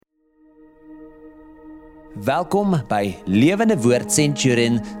Welkom by Lewende Woord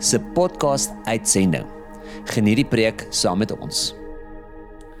Centurion se podcast uitsending. Geniet die preek saam met ons.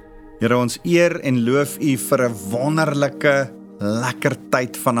 Here, ons eer en loof U vir 'n wonderlike, lekker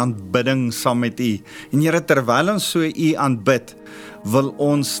tyd van aanbidding saam met U. En Here, terwyl ons so U aanbid, wil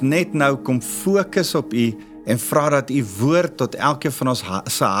ons net nou kom fokus op U en vra dat U woord tot elkeen van ons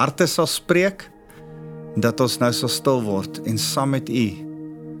se harte sal spreek, dat ons nou sal stil word en saam met U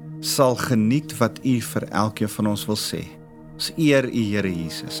sal geniet wat U vir elkeen van ons wil sê. Ons eer U, Here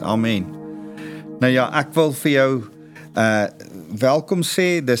Jesus. Amen. Nou ja, ek wil vir jou welkom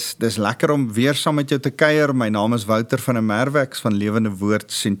sê. Dis lekker om weer saam met jou te kuier. My naam is Wouter van der Merwe van Lewende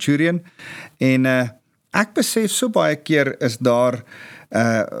Woord Centurion. En ek besef so baie keer is daar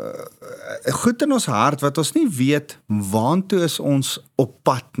goed in ons hart wat ons nie weet waantoe is ons op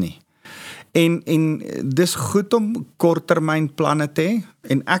pad nie. En dis goed om korttermynplanne te hê,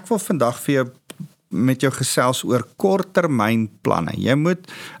 en ek wil vandag vir jou met jou gesels oor korttermynplanne. Jy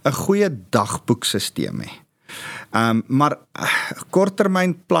moet 'n goeie dagboekstelsel hê. Maar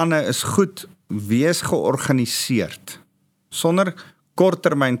korttermynplanne is goed, wees georganiseerd. Sonder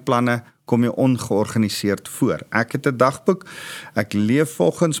korttermynplanne kom jy ongeorganiseerd voor. Ek het 'n dagboek, ek leef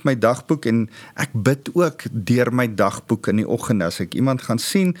volgens my dagboek en ek bid ook deur my dagboek in die oggend. As ek iemand gaan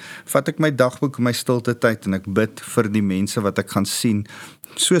sien, vat ek my dagboek in my stilte tyd en ek bid vir die mense wat ek gaan sien.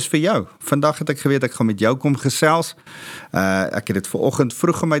 Soos vir jou. Vandag het ek geweet ek gaan met jou kom gesels. Ek het dit vanoggend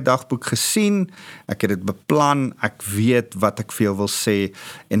vroeg in my dagboek gesien. Ek het dit beplan. Ek weet wat ek vir jou wil sê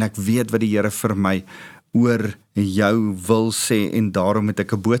en ek weet wat die Here vir my oor jou wil sê, en daarom het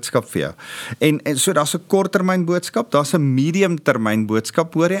ek 'n boodskap vir jou. En so daar's 'n korttermyn boodskap, daar's 'n mediumtermyn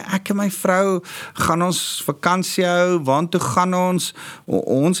boodskap. Hoor jy, ek en my vrou gaan ons vakansie hou, waartoe gaan ons?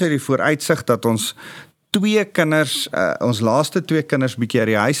 Ons het die vooruitsig dat ons 2 kinders, ons laaste 2 kinders bietjie uit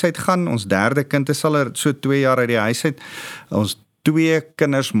die huis uit gaan. Ons derde kind is al so 2 jaar uit die huis uit. Ons 2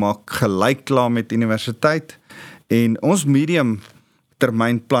 kinders maak gelyk klaar met universiteit, en ons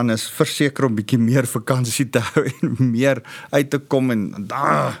mediumtermynplan is verseker om bietjie meer vakansie te hou en meer uit te kom, en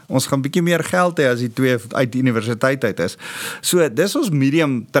ons gaan bietjie meer geld hê as die 2 uit die universiteit uit is. So dis ons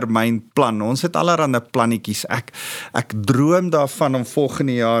mediumtermynplan. Ons het allerhande plannetjies. Ek droom daarvan om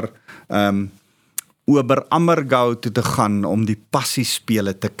volgende jaar Oberammergau toe te gaan om die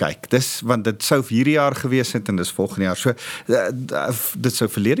passiespele te kyk. Want dit sou hierdie jaar gewees het en dis volgende jaar. So dit sou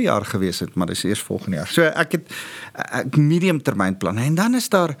verlede jaar gewees het, maar dis eers volgende jaar. So ek het mediumtermynplanne, en dan is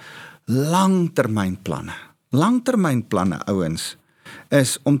daar langtermynplanne. Langtermynplanne, ouens,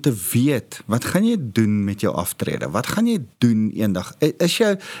 is om te weet, wat gaan jy doen met jou aftrede? Wat gaan jy doen eendag? Is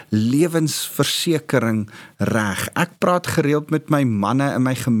jou lewensversekering reg? Ek praat gereeld met my manne in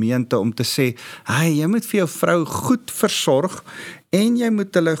my gemeente om te sê, hey, jy moet vir jou vrou goed versorg, en jy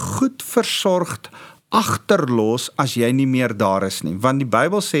moet hulle goed versorgd agterlos as jy nie meer daar is nie. Want die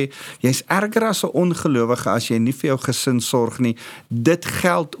Bybel sê, jy's erger as 'n ongelowige as jy nie vir jou gesin sorg nie. Dit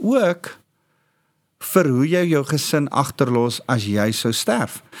geld ook vir hoe jy jou gesin agterlos as jy sou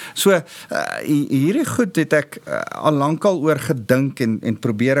sterf. So, hierdie goed het ek al lankal oor gedink en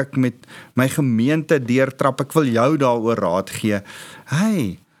probeer ek met my gemeente deurtrap. Ek wil jou daaroor raad gee.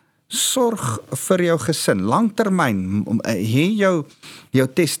 Hey, sorg vir jou gesin, langtermyn, hê jou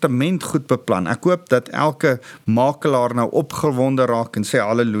testament goed beplan. Ek hoop dat elke makelaar nou opgewonde raak en sê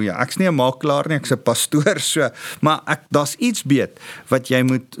halleluja. Ek's nie 'n makelaar nie, ek's 'n pastoor, so, maar daar's iets beet wat jy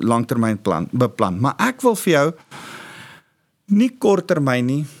moet langtermyn beplan. Maar ek wil vir jou nie korttermyn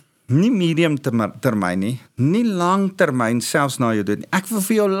nie mediumtermyn nie langtermyn selfs na jou dood nie. Ek wil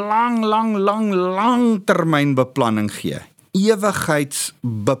vir jou langtermyn beplanning gee.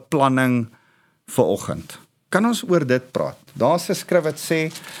 Ewigheidsbeplanning vir oggend. Kan ons oor dit praat? Daar's 'n skrif wat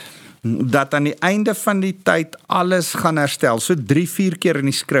sê dat aan die einde van die tyd alles gaan herstel. So 3-4 keer in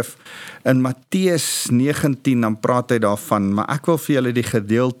die skrif. In Matteus 19 dan praat hy daarvan, maar ek wil vir julle die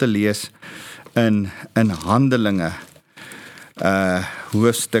gedeelte lees in Handelinge,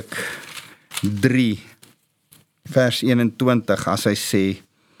 hoofstuk 3 vers 21, as hy sê,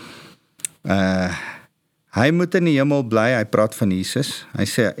 hy moet in die hemel bly. Hy praat van Jesus. Hy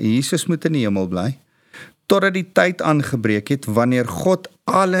sê, Jesus moet in die hemel bly, totdat die tyd aangebreek het, wanneer God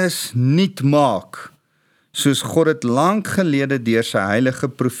alles nuut maak, soos God het lank gelede deur sy heilige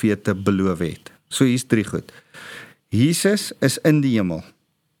profete beloof het. So hier's 3 goed. Jesus is in die hemel.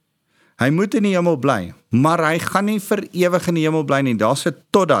 Hy moet in die hemel bly, maar hy gaan nie vir ewig in die hemel bly nie. Daar's 'n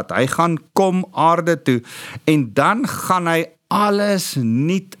totdat. Hy gaan kom aarde toe, en dan gaan hy alles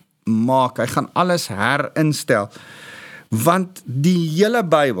nuut maak. Hy gaan alles herinstel. Want die hele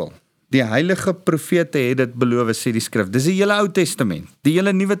Bybel Die heilige profete het dit beloof, sê die skrif. Dis die hele Ou Testament, die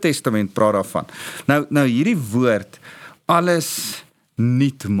hele Nuwe Testament praat daarvan. Nou hierdie woord, alles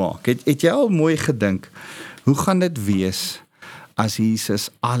nuut maak. Het jy al mooi gedink, hoe gaan dit wees as Jesus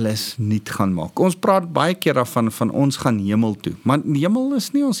alles nuut gaan maak? Ons praat baie keer daarvan, van ons gaan hemel toe, maar die hemel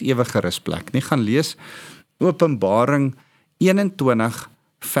is nie ons ewige rusplek nie. Gaan lees Openbaring 21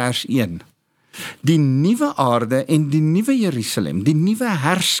 vers 1. Die nuwe aarde en die nuwe Jerusalem, die nuwe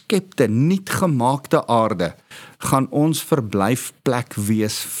herskepte, nuut gemaakte aarde, gaan ons verblyfplek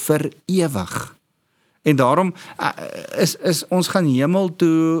wees vir ewig. En daarom is ons gaan hemel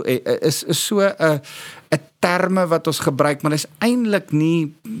toe, is so 'n terme wat ons gebruik, maar dit is eintlik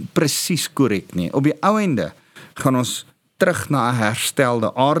nie presies korrek nie. Op die ou einde gaan ons terug na 'n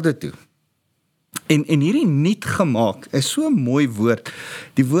herstelde aarde toe. En hierdie nuut gemaak is so 'n mooi woord.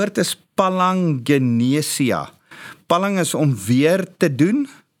 Die woord is palingenesia. Paling is om weer te doen.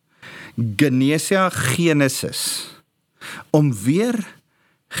 Genesia, Genesis. Om weer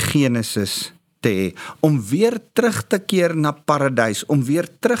Genesis te hê. Om weer terug te keer na paradys. Om weer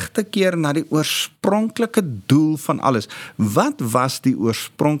terug te keer na die oorspronklike doel van alles. Wat was die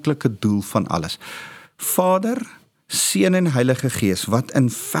oorspronklike doel van alles? Vader, Seun en Heilige Gees, wat in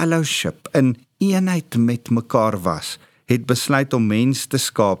fellowship, in eenheid met mekaar was, het besluit om mens te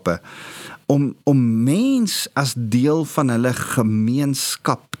skape, om mens as deel van hulle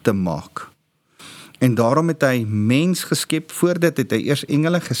gemeenskap te maak. En daarom het hy mens geskep, voor dit het hy eers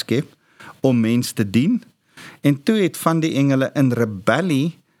engele geskep, om mens te dien, en toe het van die engele in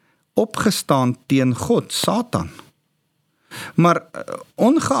rebellie opgestaan teen God, Satan. Maar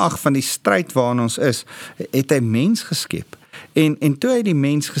ongeag van die stryd waarin ons is, het hy mens geskep, en toe hy die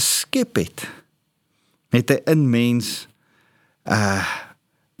mens geskep het hy in mens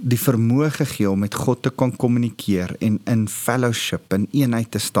die vermoë gegee om met God te kon kommunikeer en in fellowship, in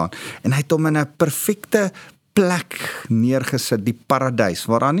eenheid te staan. En hy het hom in 'n perfekte plek neergesit, die paradys,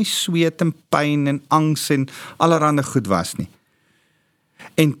 waar daar nie sweet en pyn en angs en allerhande goed was nie.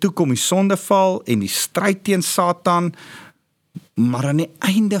 En toe kom die sondeval en die stryd teen Satan, maar aan die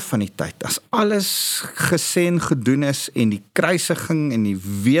einde van die tyd, as alles gesê en gedoen is, en die kruisiging en die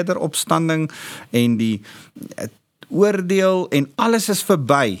wederopstanding en die oordeel en alles is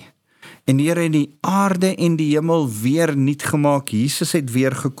verby, en die Here het die aarde en die hemel weer nuut gemaak, Jesus het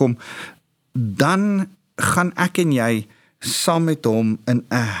weer gekom, dan gaan ek en jy saam met hom in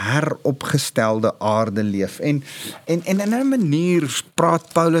 'n heropgestelde aarde leef. En in 'n manier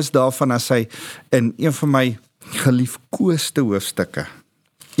praat Paulus daarvan as hy in een van my geliefkoeste hoofstukke,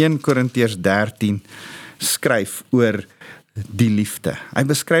 1 Korintiërs 13, skryf oor die liefde. Hy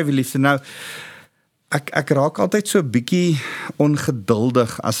beskryf die liefde. Nou, ek raak altyd so 'n bietjie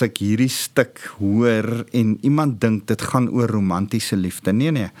ongeduldig as ek hierdie stuk hoor en iemand dink dit gaan oor romantiese liefde.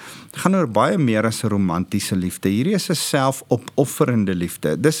 Nee, dit gaan oor baie meer as 'n romantiese liefde. Hierdie is 'n selfopofferende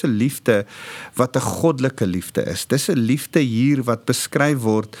liefde. Dis 'n liefde wat 'n goddelike liefde is. Dis 'n liefde hier wat beskryf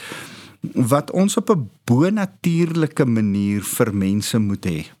word, wat ons op 'n bonatuurlike manier vir mense moet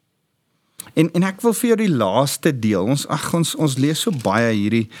hê. En ek wil vir jou die laaste deel, ons lees so baie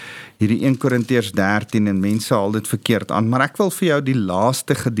hierdie 1 Korintiërs 13 en mense haal dit verkeerd aan, maar ek wil vir jou die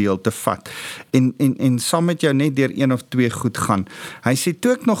laaste gedeelte vat en saam met jou net deur 1 of 2 goed gaan. Hy sê,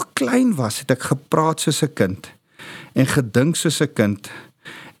 toe ek nog klein was, het ek gepraat soos 'n kind en gedink soos 'n kind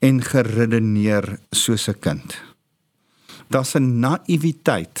en geredeneer soos 'n kind. Daar's 'n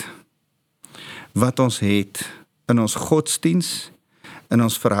naïwiteit wat ons het in ons godsdiens, in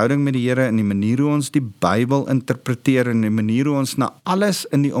ons verhouding met die Here, in die manier hoe ons die Bybel interpreteer, in die manier hoe ons na alles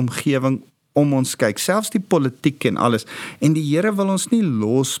in die omgewing om ons kyk, selfs die politiek en alles, en die Here wil ons nie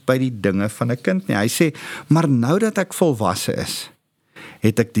los by die dinge van 'n kind nie. Hy sê, maar nou dat ek volwasse is,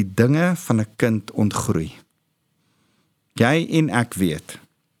 het ek die dinge van 'n kind ontgroei. Jy en ek weet,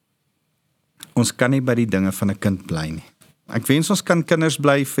 ons kan nie by die dinge van 'n kind bly nie. Ek wens ons kan kinders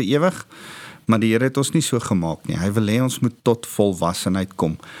bly vir ewig, maar die Here het ons nie so gemaak nie. Hy wil hê ons moet tot volwassenheid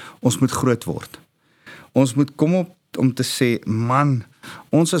kom. Ons moet groot word. Ons moet kom op om te sê, man,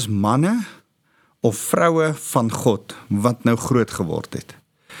 ons is manne of vroue van God wat nou groot geword het.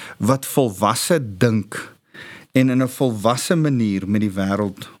 Wat volwasse dink en in 'n volwasse manier met die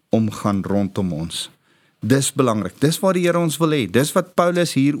wêreld omgaan rondom ons. Dis belangrik. Dis wat die Here ons wil hê. Dis wat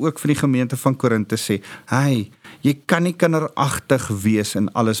Paulus hier ook vir die gemeente van Korinthe sê. Hey, jy kan nie kinderagtig wees in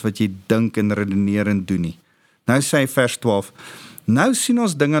alles wat jy dink en redeneer en doen nie. Nou sê hy vers 12, nou sien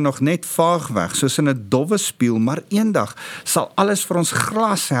ons dinge nog net vaag weg, soos in 'n dowwe spieël, maar eendag sal alles vir ons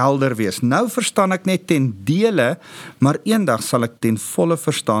glashelder wees. Nou verstaan ek net ten dele, maar eendag sal ek ten volle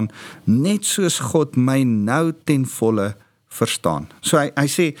verstaan, net soos God my nou ten volle verstaan. So hy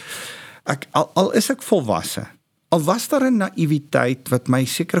sê, al is ek volwasse, al was daar 'n naïwiteit wat my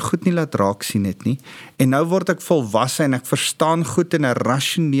seker goed nie laat raak sien het nie, en nou word ek volwasse en ek verstaan goed in 'n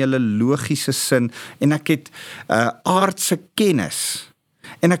rasionele, logiese sin, en ek het aardse kennis,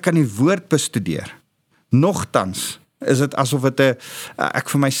 en ek kan die woord bestudeer. Nogtans is dit asof ek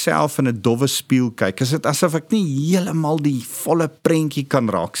vir myself in 'n dowwe spieël kyk, is dit asof ek nie heeltemal die volle prentjie kan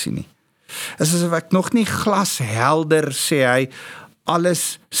raak sien nie. Is asof ek nog nie glashelder, sê hy,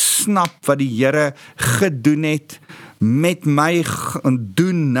 alles snap wat die Here gedoen het, met my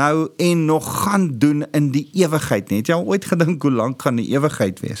doen nou en nog gaan doen in die ewigheid nie. Het jy al ooit gedink hoe lank gaan die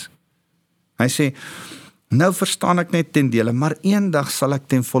ewigheid wees? Hy sê, nou verstaan ek net ten dele, maar eendag sal ek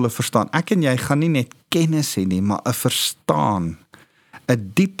ten volle verstaan. Ek en jy gaan nie net kennis hê nie, maar 'n verstaan,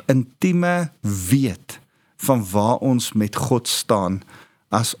 'n diep intieme weet van waar ons met God staan,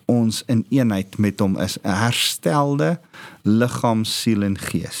 as ons in eenheid met hom is, 'n herstelde liggaam, siel en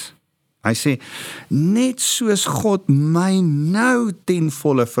gees. Hy sê, net soos God my nou ten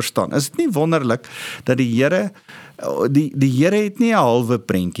volle verstaan. Is dit nie wonderlik dat die Here het nie 'n halwe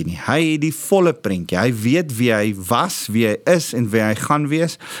prentjie nie. Hy het die volle prentjie. Hy weet wie hy was, wie hy is en wie hy gaan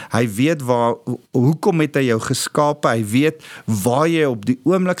wees. Hy weet hoekom het hy jou geskape. Hy weet waar jy op die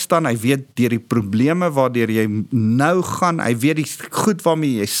oomblik staan. Hy weet deur die probleme waardeur jy nou gaan. Hy weet die goed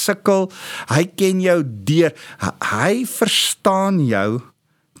waarmee jy sukkel. Hy ken jou deur. Hy verstaan jou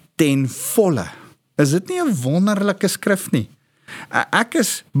ten volle. Is dit nie 'n wonderlike skrif nie? Ek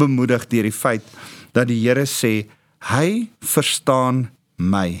is bemoedig deur die feit dat die Here sê, hy verstaan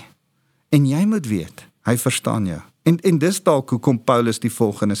my. En jy moet weet, hy verstaan jou. En dis dalk hoekom Paulus die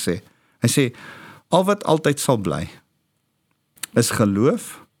volgende sê. Hy sê, al wat altyd sal bly, is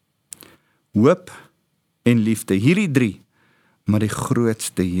geloof, hoop en liefde. Hierdie 3, maar die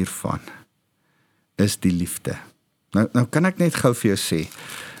grootste hiervan is die liefde. Nou kan ek net gou vir jou sê,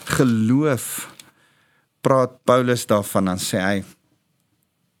 geloof, praat Paulus daarvan, dan sê hy,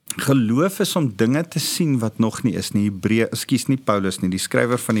 geloof is om dinge te sien wat nog nie is nie. Nie Paulus nie, die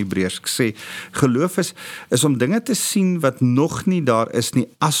skrywer van Hebreërs sê, geloof is om dinge te sien wat nog nie daar is nie,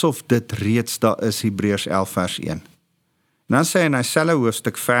 asof dit reeds daar is, Hebreërs 11 vers 1. En dan sê hy in hy selfe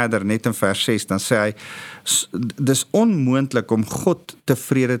hoofstuk verder, net in vers 6, dan sê hy, dis onmoontlik om God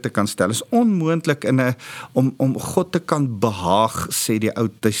tevrede te kan stel, is onmoontlik om God te kan behaag, sê die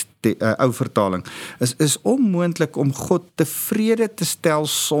ou vertaling, is onmoontlik om God tevrede te stel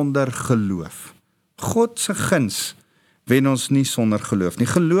sonder geloof. God se guns wen ons nie sonder geloof nie.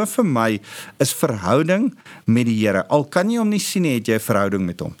 Geloof vir my is verhouding met die Here, al kan jy hom nie sien nie, het jy verhouding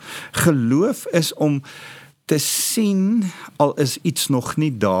met hom. Geloof is om te sien, al is iets nog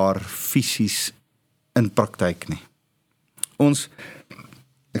nie daar fisies in praktyk nie. Ons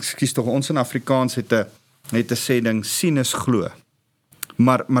in Afrikaans het 'n sêding, sien is glo.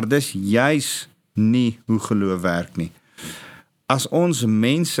 Maar dis juis nie hoe geloof werk nie. As ons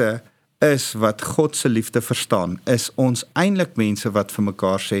mense is wat God se liefde verstaan, is ons eintlik mense wat vir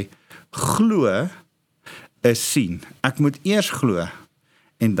mekaar sê, glo is sien. Ek moet eers glo,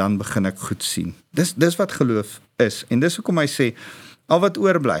 en dan begin ek goed sien. Dis wat geloof is, en dis hoekom hy sê, al wat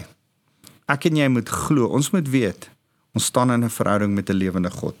oorbly, ek en jy moet glo, ons moet weet, ons staan in 'n verhouding met 'n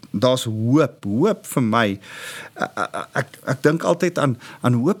lewende God. Daar's hoop vir my, ek dink altyd aan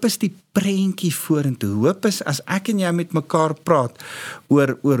hoop is die prentjie vorentoe, hoop is as ek en jy met mekaar praat,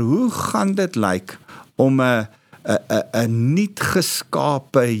 oor hoe gaan dit lyk, om 'n nuut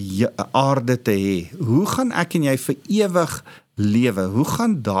geskape aarde te hê, hoe gaan ek en jy vir ewig lewe, hoe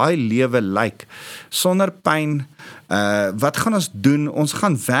gaan daai lewe lyk, sonder pyn, wat gaan ons doen, ons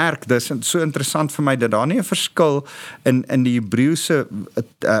gaan werk, dis so interessant vir my, dat daar nie 'n verskil in die Hebreëse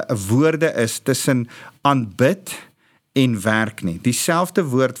woorde is, tussen aanbid en werk nie, dieselfde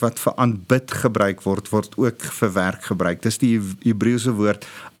woord wat vir aanbid gebruik word ook vir werk gebruik, dis die Hebreëse woord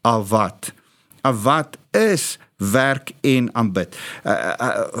avad, avad is werk en aanbid,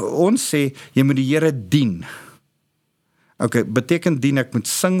 ons sê, jy moet die Here dien. Okay, beteken dien ek moet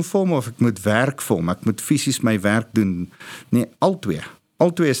sing vir hom of ek moet werk vir hom, ek moet fisies my werk doen? Nee, albei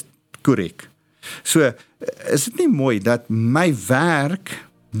is korrek. So, is dit nie mooi dat my werk,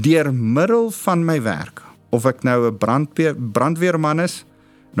 deur middel van my werk, of ek nou 'n brandweerman is,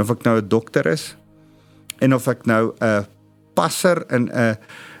 en of ek nou 'n dokter is, en of ek nou 'n passer in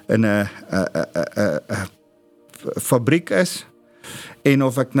 'n fabriek is, en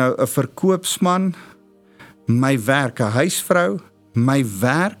of ek nou 'n verkoopsman, my werk, 'n huisvrou, my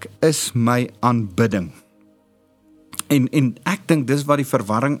werk is my aanbidding. En ek dink dis waar die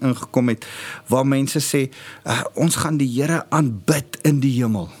verwarring ingekom het, waar mense sê, ons gaan die Here aanbid in die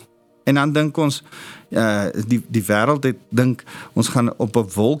hemel. En dan dink ons, die wêreld dink, ons gaan op 'n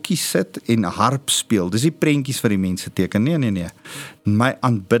wolkie sit en harp speel. Dis die prentjies wat die mense teken. Nee. My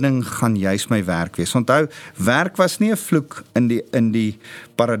aanbidding gaan juis my werk wees. Onthou, werk was nie 'n vloek in die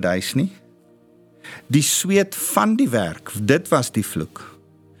paradys nie. Die sweet van die werk, dit was die vloek.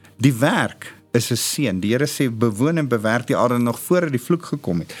 Die werk is 'n seën. Die Here sê, bewoon en bewerk die aarde nog voor die vloek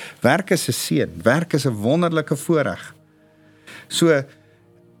gekom het. Werk is 'n seën. Werk is 'n wonderlike voorreg. So,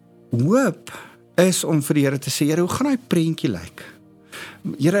 hoop is om vir die Here te sê, Here, hoe gaan hy prentjie lyk?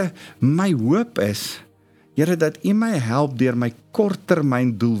 Here, my hoop is, Here, dat U my help deur my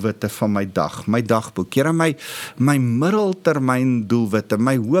korttermyn doelwitte van my dagboek. Here, my middeltermyn doelwitte,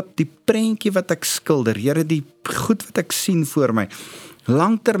 my hoop, die prentjie wat ek skilder, Here, die goed wat ek sien voor my.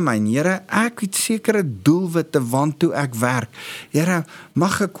 Langtermyn, Here, ek het sekere doelwitte waartoe ek werk. Here,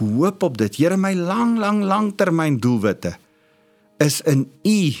 mag ek hoop op dit. Here, my langtermyn doelwitte is in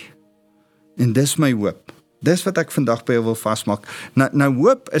U. En dis my hoop. Dis wat ek vandag by jou wil vasmaak. Nou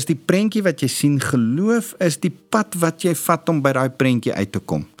hoop is die prentjie wat jy sien, geloof is die pad wat jy vat om by daai prentjie uit te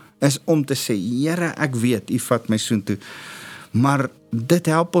kom. Is om te sê, Here, ek weet, U vat my soontoe. Maar dit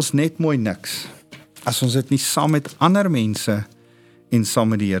help ons net mooi niks, as ons dit nie saam met ander mense en saam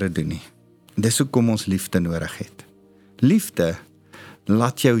met die Here doen nie. Dis hoekom ons liefde nodig het. Liefde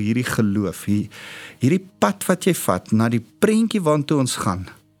laat jou hierdie geloof, hierdie pad wat jy vat, na die prentjie waartoe ons gaan,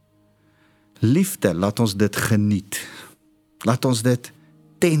 liefde, laat ons dit geniet. Laat ons dit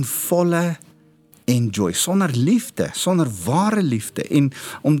ten volle enjoy. Sonder liefde, sonder ware liefde, en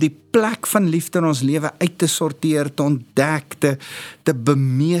om die plek van liefde in ons lewe uit te sorteer, te ontdek, te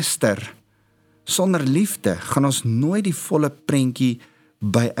bemeester. Sonder liefde gaan ons nooit die volle prentjie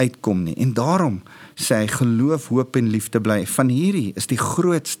by uitkom nie. En daarom sê hy, geloof, hoop en liefde bly. Van hierdie is die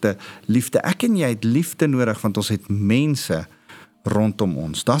grootste liefde. Ek en jy het liefde nodig, want ons het mense rondom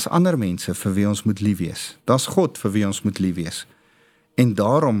ons. Daar's ander mense vir wie ons moet lief wees. Daar's God vir wie ons moet lief wees. En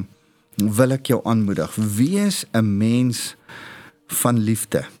daarom wil ek jou aanmoedig, wees 'n mens van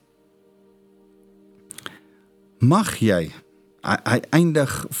liefde. Mag jy, hy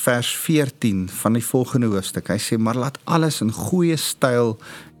eindig vers 14 van die volgende hoofstuk, hy sê, maar laat alles in goeie styl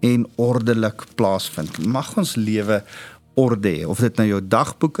en ordelik plaasvind. Mag ons lewe orde hê, of dit nou jou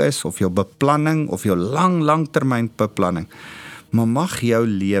dagboek is, of jou beplanning, of jou langtermyn beplanning, maar mag jou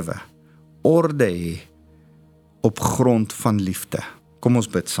lewe orde hê op grond van liefde. Kom ons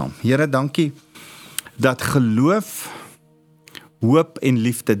bid saam. Here, dankie dat geloof, hoop en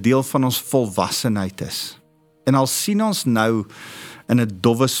liefde deel van ons volwassenheid is. En al sien ons nou in 'n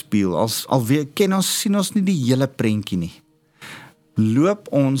dowwe spieël, sien ons nie die hele prentjie nie. Loop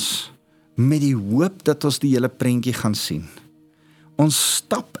ons met die hoop dat ons die hele prentjie gaan sien. Ons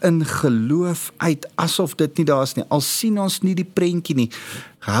stap in geloof uit asof dit nie daar is nie. Al sien ons nie die prentjie nie.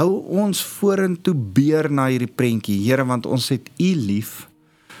 Hou ons vorentoe beer na hierdie prentjie, Here, want ons het U lief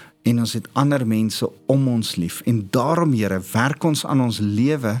en ons het ander mense om ons lief. En daarom, Here, werk ons aan ons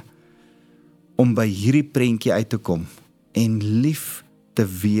lewe om by hierdie prentjie uit te kom en lief te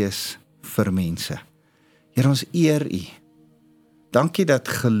wees vir mense. Here, ons eer U. Dankie dat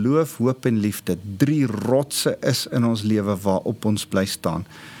geloof, hoop en liefde 3 rotse is in ons lewe waarop ons bly staan.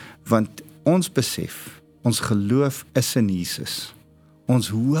 Want ons besef, ons geloof is in Jesus. Ons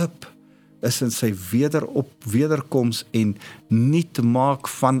hoop is in sy wederkoms en nuut maak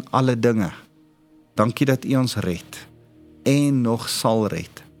van alle dinge. Dankie dat U ons red en nog sal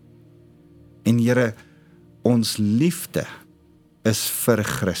red. En Here, ons liefde is vir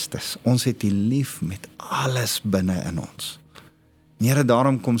Christus. Ons het U lief met alles binne in ons. Here,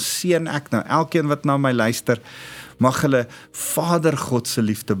 daarom kom seën ek nou elkeen wat na my luister, mag hulle Vader God se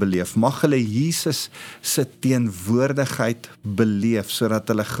liefde beleef, mag hulle Jesus se teenwoordigheid beleef, sodat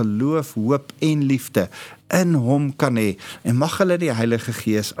hulle geloof, hoop en liefde in hom kan hê, en mag hulle die Heilige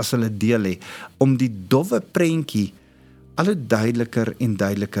Gees as hulle deel hê, om die dowwe prentjie al hoe duideliker en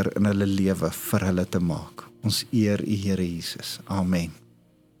duideliker in hulle lewe vir hulle te maak. Ons eer U, Here Jesus. Amen.